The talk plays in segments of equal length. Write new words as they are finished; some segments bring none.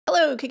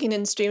Hello, Kicking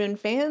and Streaming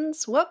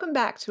fans. Welcome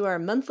back to our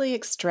monthly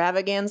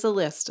extravaganza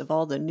list of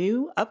all the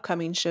new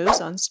upcoming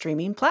shows on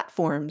streaming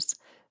platforms.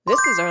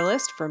 This is our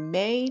list for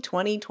May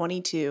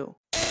 2022.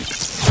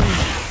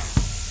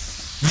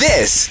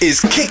 This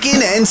is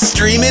Kicking and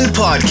Streaming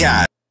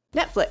Podcast.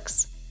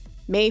 Netflix,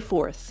 May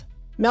 4th.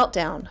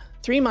 Meltdown,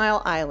 3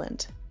 Mile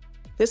Island.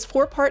 This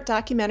 4-part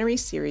documentary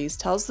series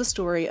tells the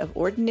story of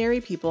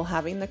ordinary people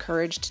having the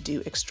courage to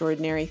do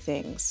extraordinary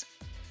things.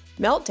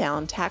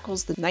 Meltdown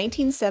tackles the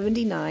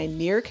 1979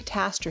 near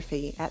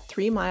catastrophe at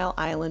 3 Mile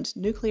Island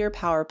nuclear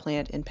power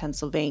plant in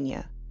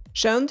Pennsylvania.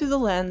 Shown through the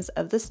lens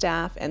of the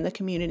staff and the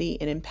community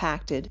it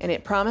impacted, and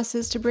it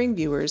promises to bring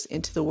viewers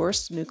into the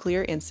worst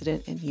nuclear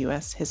incident in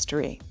U.S.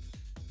 history.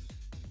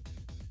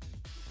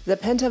 The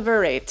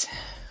Pentaverate.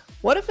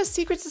 What if a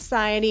secret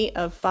society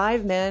of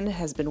 5 men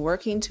has been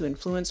working to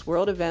influence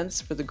world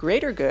events for the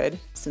greater good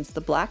since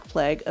the Black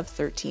Plague of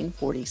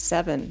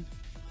 1347?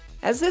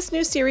 As this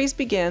new series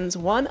begins,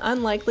 one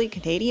unlikely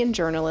Canadian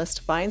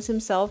journalist finds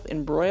himself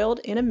embroiled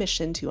in a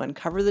mission to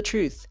uncover the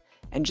truth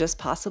and just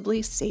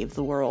possibly save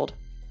the world.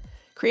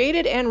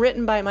 Created and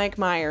written by Mike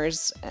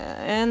Myers,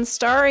 and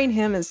starring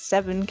him as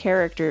 7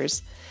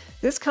 characters,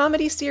 this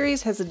comedy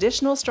series has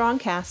additional strong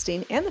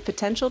casting and the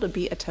potential to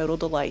be a total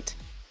delight.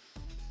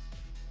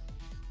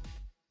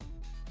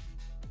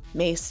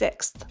 May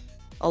 6th,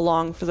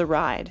 Along for the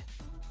Ride.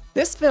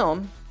 This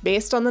film,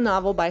 based on the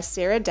novel by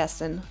Sarah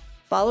Dessen,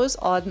 follows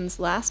Auden's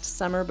last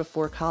summer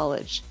before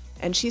college,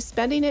 and she's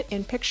spending it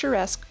in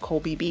picturesque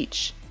Colby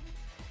Beach.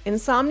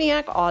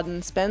 Insomniac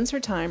Auden spends her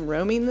time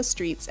roaming the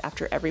streets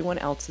after everyone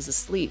else is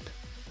asleep.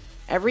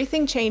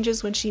 Everything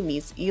changes when she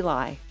meets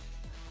Eli.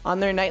 On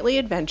their nightly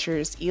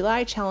adventures,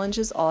 Eli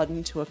challenges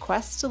Auden to a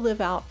quest to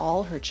live out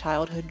all her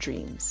childhood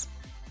dreams.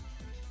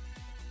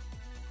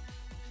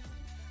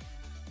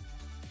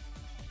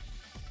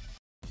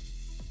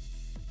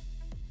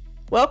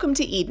 Welcome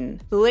to Eden.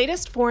 The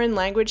latest foreign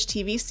language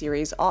TV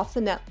series off the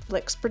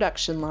Netflix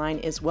production line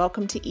is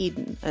Welcome to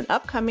Eden, an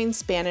upcoming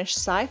Spanish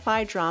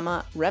sci-fi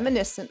drama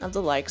reminiscent of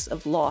the likes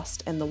of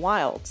Lost and The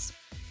Wilds.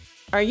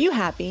 Are you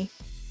happy?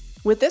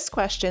 With this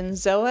question,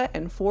 Zoa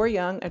and 4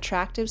 young,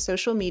 attractive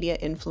social media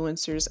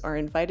influencers are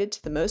invited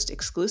to the most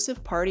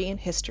exclusive party in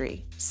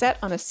history, set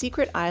on a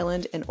secret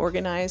island and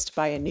organized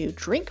by a new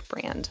drink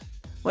brand.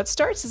 What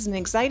starts as an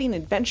exciting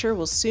adventure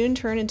will soon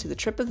turn into the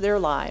trip of their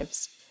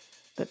lives.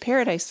 But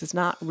paradise is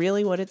not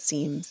really what it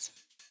seems.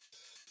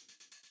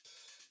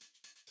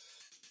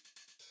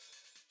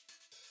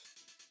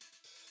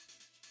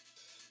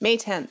 May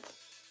 10th,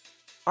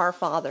 Our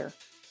Father.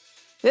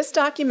 This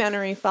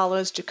documentary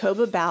follows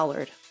Jacoba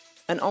Ballard,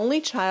 an only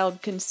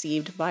child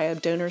conceived by a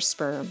donor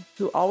sperm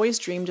who always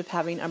dreamed of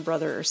having a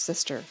brother or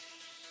sister.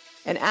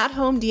 An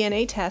at-home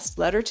DNA test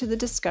led her to the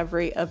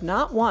discovery of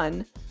not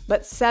 1,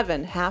 but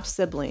 7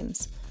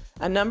 half-siblings,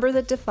 a number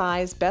that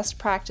defies best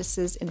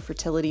practices in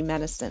fertility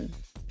medicine.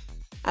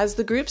 As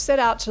the group set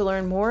out to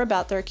learn more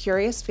about their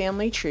curious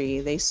family tree,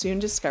 they soon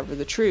discover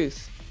the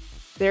truth.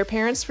 Their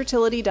parents'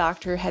 fertility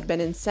doctor had been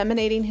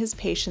inseminating his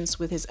patients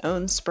with his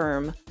own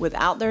sperm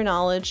without their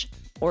knowledge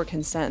or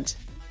consent.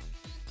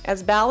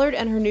 As Ballard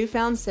and her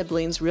newfound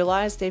siblings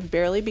realize they've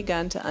barely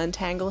begun to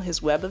untangle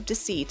his web of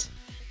deceit,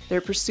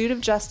 their pursuit of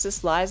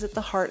justice lies at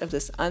the heart of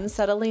this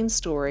unsettling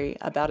story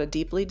about a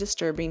deeply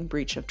disturbing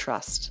breach of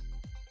trust.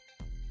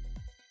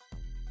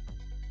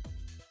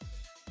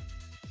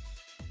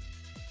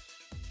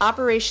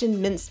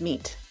 Operation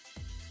Mincemeat.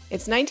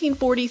 It's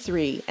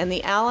 1943, and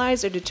the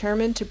Allies are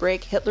determined to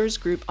break Hitler's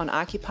group on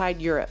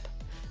occupied Europe,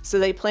 so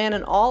they plan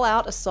an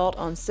all-out assault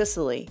on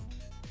Sicily.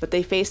 But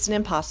they face an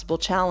impossible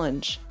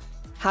challenge: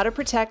 how to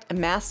protect a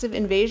massive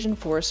invasion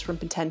force from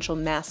potential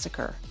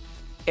massacre.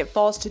 It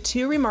falls to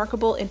 2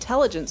 remarkable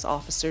intelligence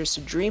officers to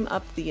dream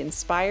up the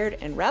inspired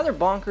and rather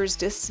bonkers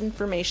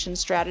disinformation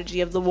strategy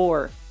of the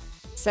war,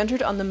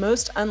 centered on the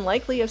most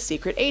unlikely of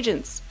secret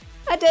agents,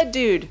 a dead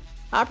dude.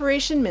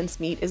 Operation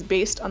Mincemeat is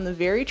based on the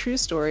very true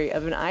story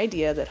of an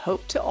idea that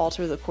hoped to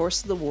alter the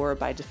course of the war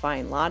by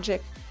defying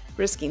logic,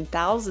 risking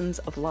thousands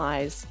of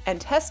lives, and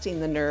testing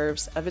the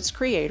nerves of its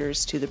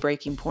creators to the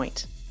breaking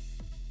point.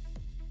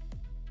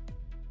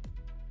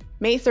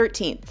 May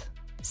 13th,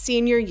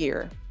 Senior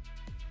Year.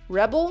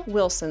 Rebel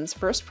Wilson's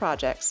first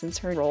project since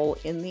her role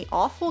in The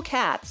Awful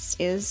Cats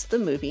is the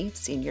movie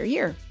Senior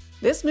Year.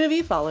 This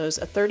movie follows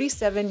a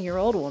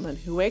 37-year-old woman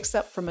who wakes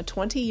up from a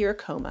 20-year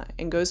coma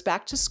and goes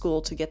back to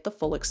school to get the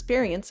full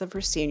experience of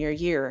her senior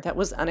year that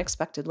was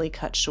unexpectedly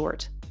cut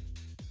short.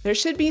 There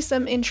should be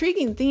some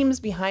intriguing themes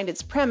behind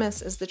its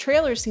premise, as the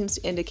trailer seems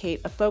to indicate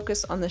a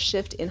focus on the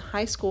shift in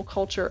high school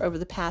culture over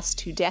the past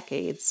 2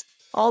 decades,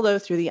 although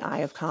through the eye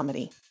of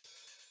comedy.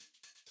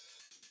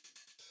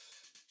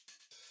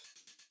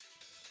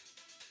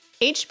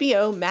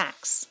 HBO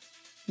Max,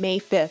 May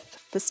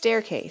 5th, The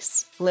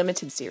Staircase,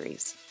 limited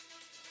series.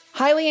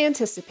 Highly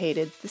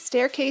anticipated, The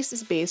Staircase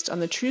is based on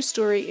the true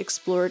story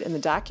explored in the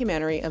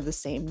documentary of the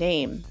same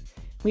name.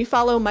 We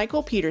follow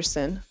Michael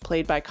Peterson,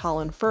 played by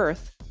Colin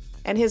Firth,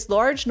 and his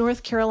large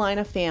North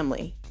Carolina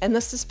family, and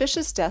the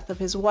suspicious death of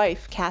his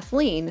wife,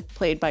 Kathleen,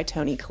 played by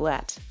Toni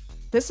Collette.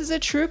 This is a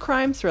true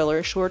crime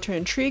thriller sure to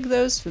intrigue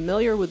those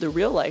familiar with the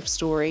real-life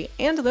story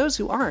and those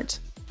who aren't.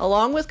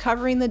 Along with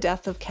covering the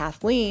death of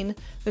Kathleen,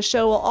 the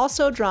show will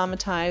also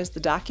dramatize the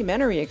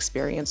documentary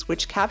experience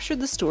which captured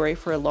the story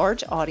for a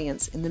large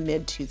audience in the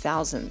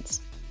mid-2000s.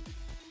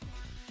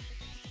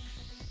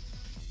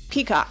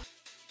 Peacock,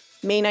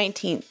 May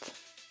 19th.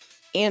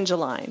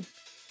 Angeline,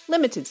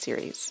 limited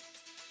series.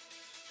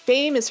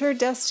 Fame is her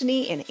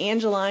destiny and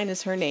Angeline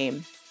is her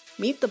name.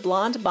 Meet the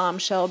blonde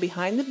bombshell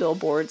behind the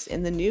billboards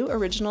in the new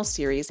original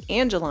series,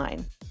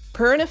 Angeline.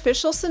 Per an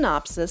official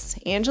synopsis,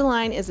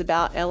 Angeline is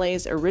about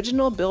LA's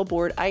original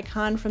billboard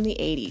icon from the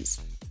 80s,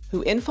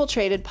 who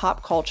infiltrated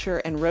pop culture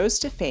and rose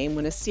to fame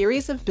when a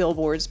series of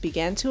billboards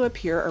began to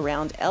appear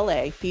around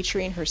LA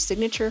featuring her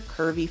signature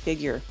curvy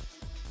figure.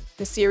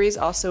 The series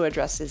also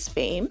addresses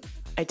fame,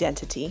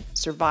 identity,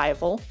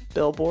 survival,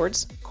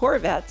 billboards,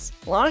 Corvettes,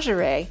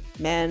 lingerie,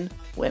 men,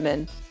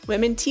 women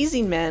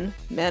teasing men,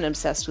 men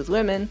obsessed with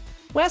women,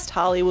 West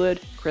Hollywood,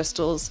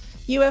 crystals,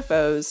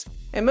 UFOs,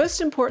 and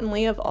most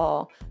importantly of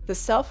all, the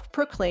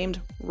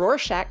self-proclaimed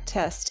Rorschach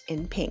test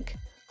in pink,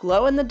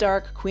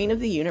 glow-in-the-dark queen of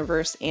the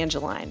universe,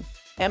 Angeline,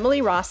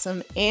 Emily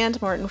Rossum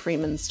and Martin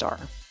Freeman star.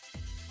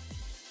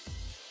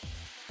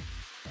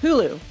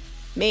 Hulu,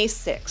 May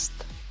 6th.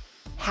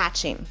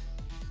 Hatching.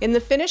 In the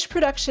Finnish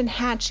production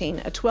Hatching,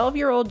 a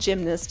 12-year-old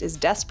gymnast is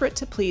desperate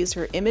to please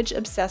her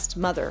image-obsessed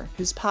mother,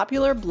 whose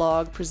popular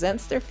blog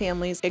presents their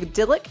family's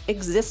idyllic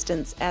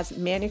existence as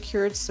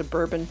manicured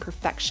suburban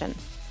perfection.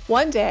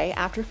 One day,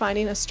 after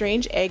finding a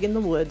strange egg in the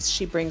woods,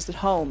 she brings it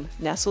home,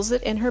 nestles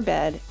it in her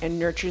bed, and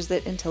nurtures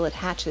it until it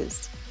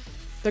hatches.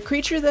 The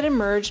creature that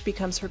emerged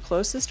becomes her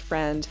closest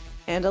friend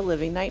and a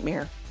living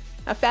nightmare.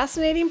 A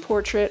fascinating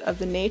portrait of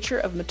the nature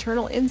of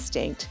maternal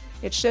instinct,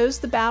 it shows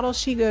the battle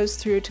she goes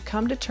through to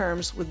come to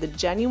terms with the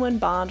genuine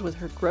bond with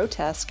her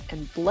grotesque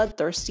and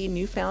bloodthirsty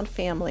newfound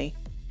family,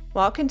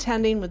 while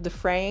contending with the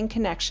fraying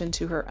connection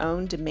to her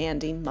own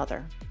demanding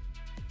mother.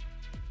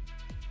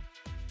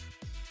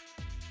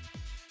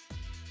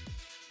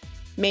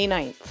 May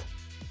 9th.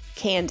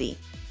 Candy.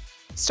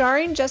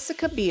 Starring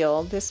Jessica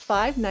Biel, this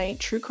 5-night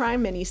true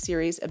crime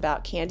miniseries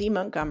about Candy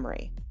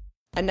Montgomery,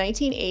 a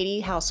 1980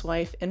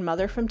 housewife and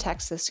mother from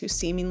Texas who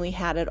seemingly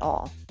had it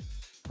all.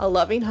 A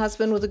loving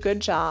husband with a good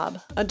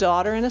job, a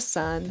daughter and a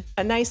son,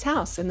 a nice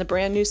house in the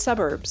brand new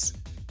suburbs.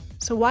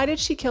 So why did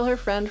she kill her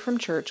friend from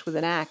church with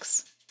an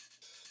axe?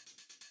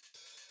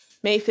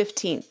 May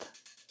 15th.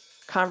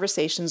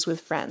 Conversations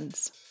with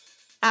Friends.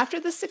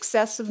 After the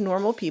success of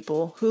Normal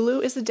People,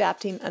 Hulu is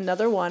adapting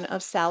another one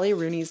of Sally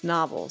Rooney's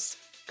novels,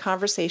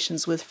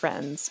 Conversations with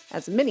Friends,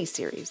 as a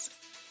miniseries.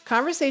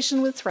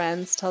 Conversation with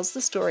Friends tells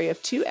the story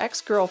of two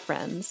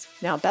ex-girlfriends,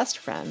 now best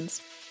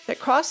friends, that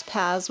cross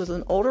paths with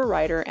an older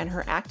writer and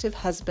her active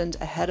husband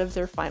ahead of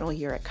their final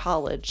year at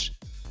college.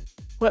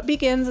 What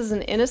begins as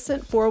an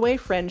innocent four-way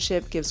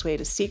friendship gives way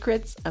to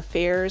secrets,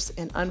 affairs,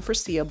 and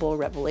unforeseeable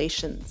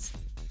revelations.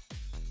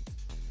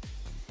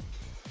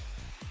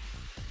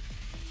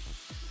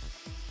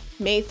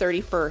 May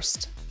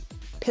 31st.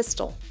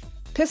 Pistol.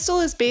 Pistol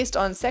is based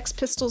on Sex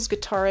Pistols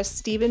guitarist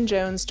Stephen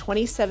Jones'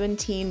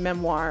 2017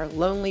 memoir,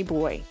 Lonely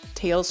Boy,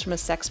 Tales from a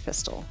Sex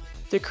Pistol.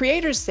 The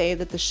creators say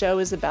that the show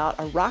is about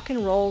a rock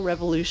and roll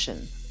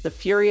revolution. The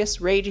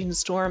furious, raging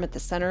storm at the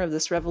center of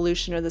this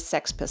revolution are the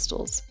Sex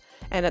Pistols.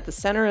 And at the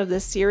center of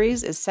this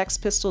series is Sex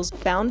Pistols'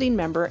 founding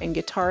member and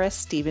guitarist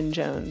Stephen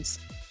Jones.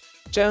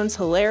 Jones'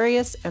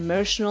 hilarious,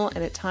 emotional,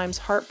 and at times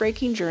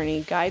heartbreaking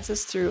journey guides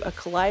us through a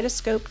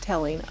kaleidoscope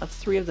telling of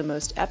three of the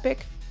most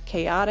epic,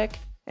 chaotic,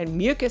 and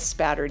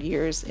mucus-spattered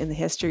years in the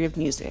history of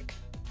music.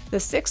 The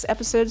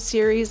 6-episode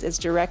series is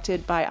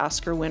directed by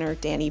Oscar winner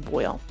Danny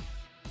Boyle.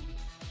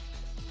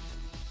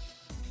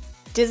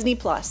 Disney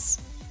Plus,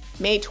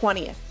 May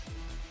 20th.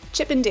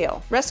 Chip 'n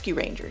Dale Rescue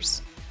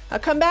Rangers. A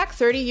comeback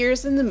 30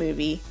 years in the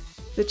movie,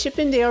 the Chip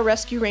 'n Dale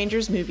Rescue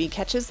Rangers movie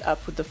catches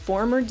up with the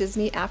former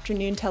Disney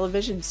afternoon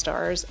television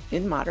stars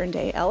in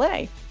modern-day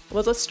LA.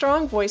 With a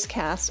strong voice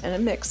cast and a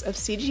mix of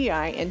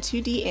CGI and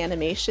 2D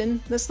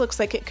animation, this looks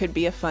like it could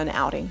be a fun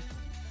outing.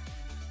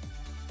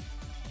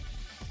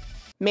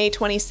 May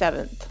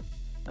 27th.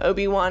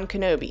 Obi-Wan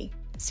Kenobi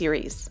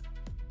series.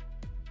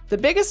 The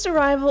biggest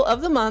arrival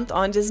of the month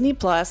on Disney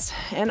Plus,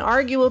 and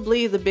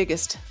arguably the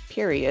biggest,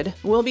 period,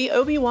 will be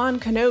Obi-Wan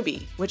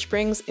Kenobi, which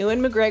brings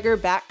Ewan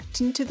McGregor back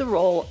into the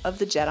role of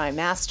the Jedi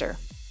Master.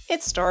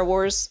 It's Star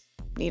Wars.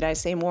 Need I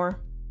say more?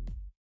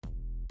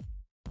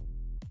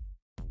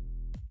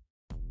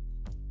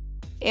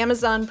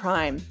 Amazon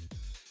Prime.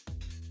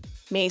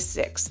 May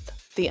 6th.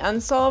 The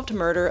Unsolved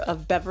Murder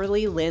of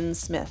Beverly Lynn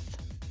Smith.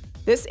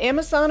 This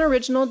Amazon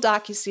original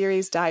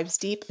docuseries dives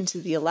deep into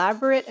the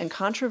elaborate and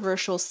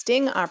controversial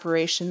sting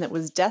operation that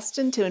was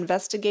destined to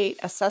investigate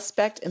a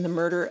suspect in the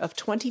murder of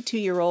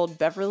 22-year-old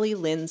Beverly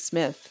Lynn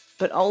Smith,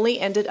 but only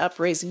ended up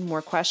raising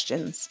more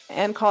questions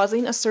and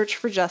causing a search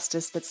for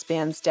justice that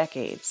spans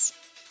decades.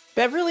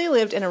 Beverly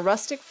lived in a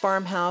rustic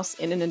farmhouse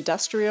in an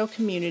industrial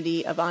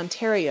community of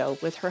Ontario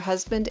with her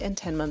husband and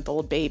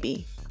 10-month-old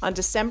baby. On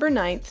December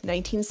 9,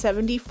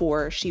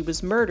 1974, she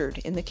was murdered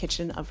in the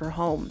kitchen of her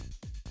home.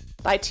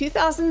 By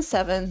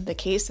 2007, the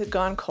case had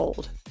gone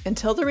cold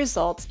until the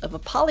results of a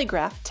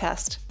polygraph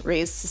test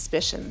raised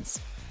suspicions.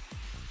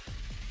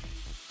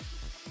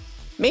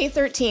 May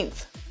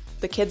 13th,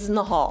 The Kids in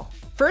the Hall.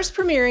 First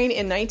premiering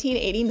in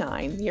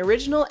 1989, the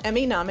original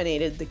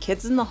Emmy-nominated The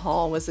Kids in the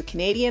Hall was a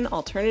Canadian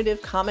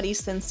alternative comedy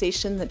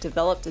sensation that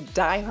developed a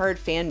die-hard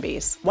fan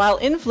base while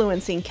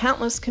influencing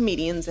countless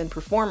comedians and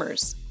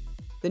performers.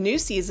 The new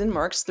season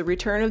marks the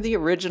return of the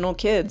original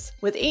kids,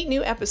 with 8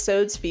 new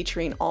episodes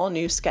featuring all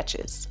new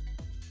sketches.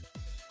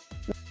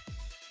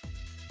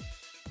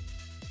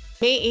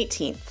 May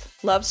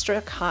 18th, Love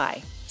Struck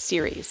High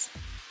series.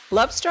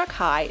 Love Struck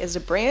High is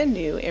a brand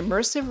new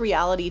immersive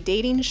reality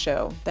dating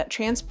show that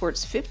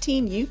transports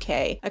 15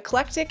 UK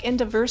eclectic and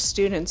diverse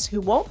students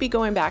who won't be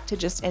going back to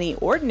just any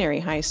ordinary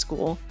high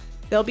school.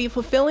 They'll be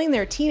fulfilling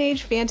their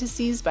teenage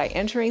fantasies by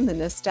entering the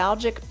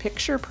nostalgic,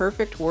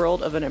 picture-perfect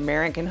world of an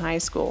American high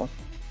school.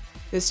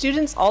 The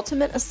students'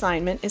 ultimate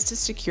assignment is to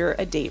secure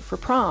a date for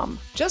prom.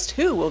 Just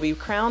who will be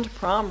crowned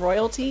prom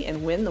royalty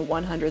and win the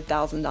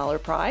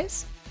 $100,000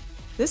 prize?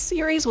 This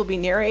series will be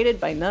narrated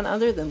by none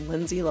other than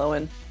Lindsay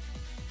Lohan.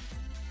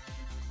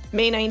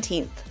 May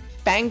 19th,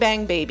 Bang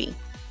Bang Baby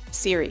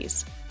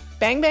series.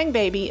 Bang Bang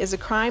Baby is a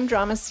crime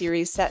drama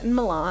series set in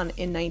Milan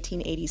in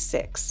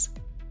 1986.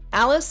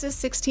 Alice is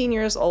 16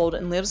 years old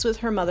and lives with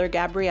her mother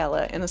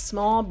Gabriella in a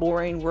small,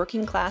 boring,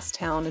 working-class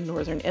town in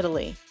northern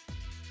Italy.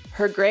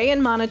 Her gray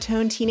and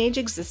monotone teenage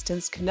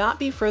existence could not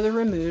be further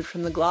removed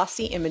from the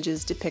glossy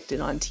images depicted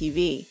on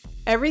TV.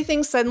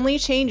 Everything suddenly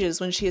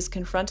changes when she is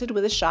confronted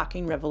with a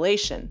shocking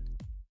revelation.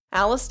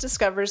 Alice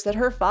discovers that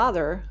her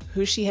father,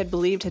 who she had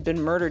believed had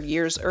been murdered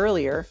years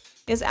earlier,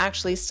 is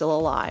actually still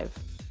alive.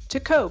 To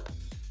cope,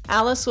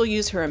 Alice will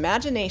use her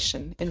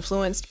imagination,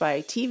 influenced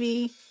by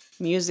TV,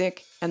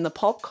 music, and the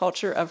pulp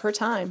culture of her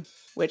time,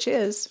 which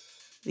is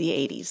the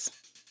 80s.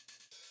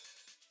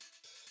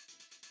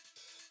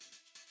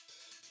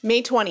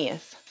 May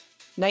 20th,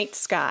 Night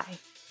Sky.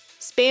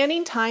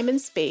 Spanning time and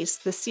space,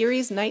 the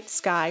series Night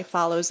Sky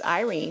follows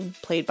Irene,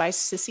 played by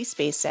Sissy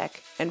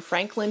Spacek, and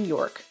Franklin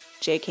York,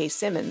 J.K.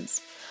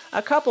 Simmons,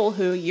 a couple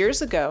who,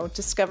 years ago,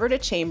 discovered a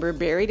chamber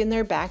buried in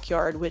their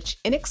backyard which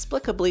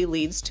inexplicably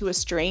leads to a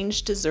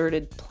strange,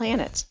 deserted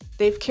planet.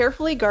 They've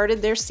carefully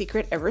guarded their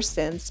secret ever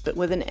since, but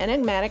when an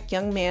enigmatic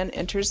young man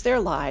enters their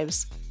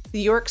lives, the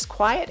Yorks'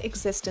 quiet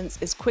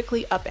existence is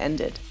quickly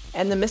upended,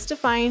 and the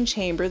mystifying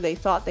chamber they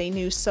thought they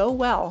knew so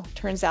well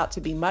turns out to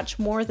be much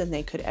more than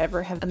they could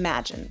ever have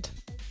imagined.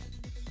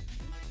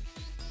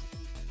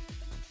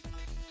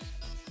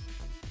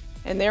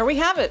 And there we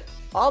have it!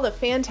 All the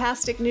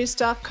fantastic new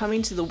stuff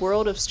coming to the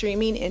world of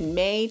streaming in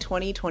May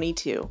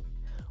 2022.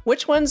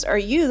 Which ones are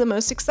you the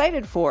most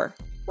excited for?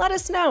 Let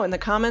us know in the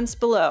comments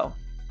below.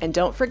 And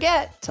don't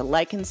forget to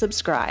like and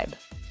subscribe.